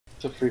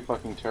It's a free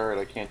fucking turret,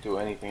 I can't do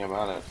anything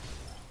about it.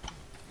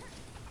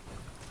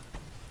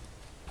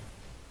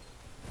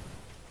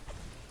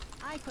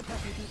 I could help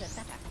you do that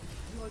better.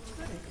 Your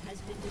turret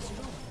has been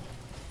destroyed.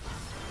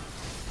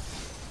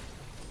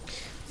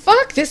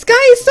 Fuck, this guy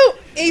is so...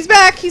 He's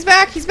back, he's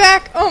back, he's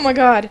back! Oh my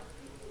god.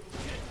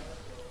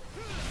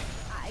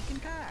 I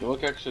concur. You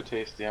look extra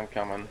tasty, I'm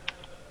coming.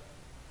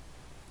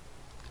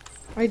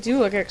 I do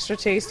look extra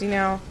tasty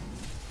now.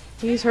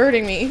 He's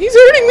hurting me. He's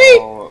hurting me!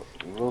 Oh,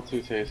 a little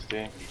too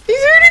tasty.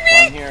 He's hurting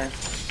me! I'm here.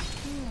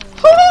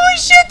 Holy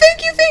shit,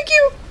 thank you, thank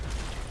you!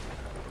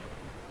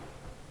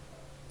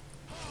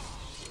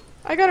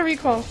 I got a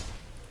recall.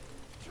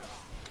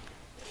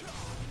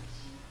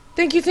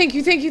 Thank you, thank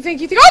you, thank you,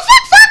 thank you, Oh,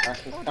 fuck, fuck!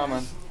 Ash is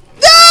coming.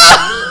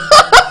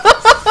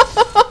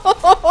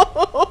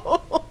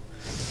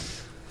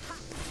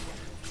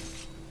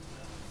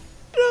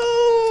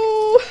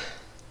 No!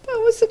 That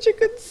was such a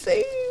good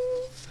save.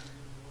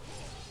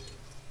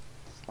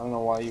 I don't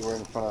know why you were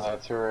in front of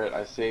that turret.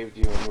 I saved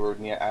you and you were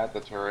at the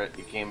turret.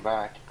 You came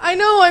back. I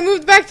know, I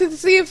moved back to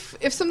see if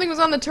something was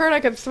on the turret I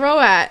could throw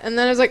at, and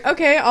then I was like,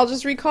 okay, I'll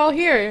just recall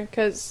here,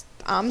 because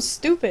I'm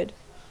stupid.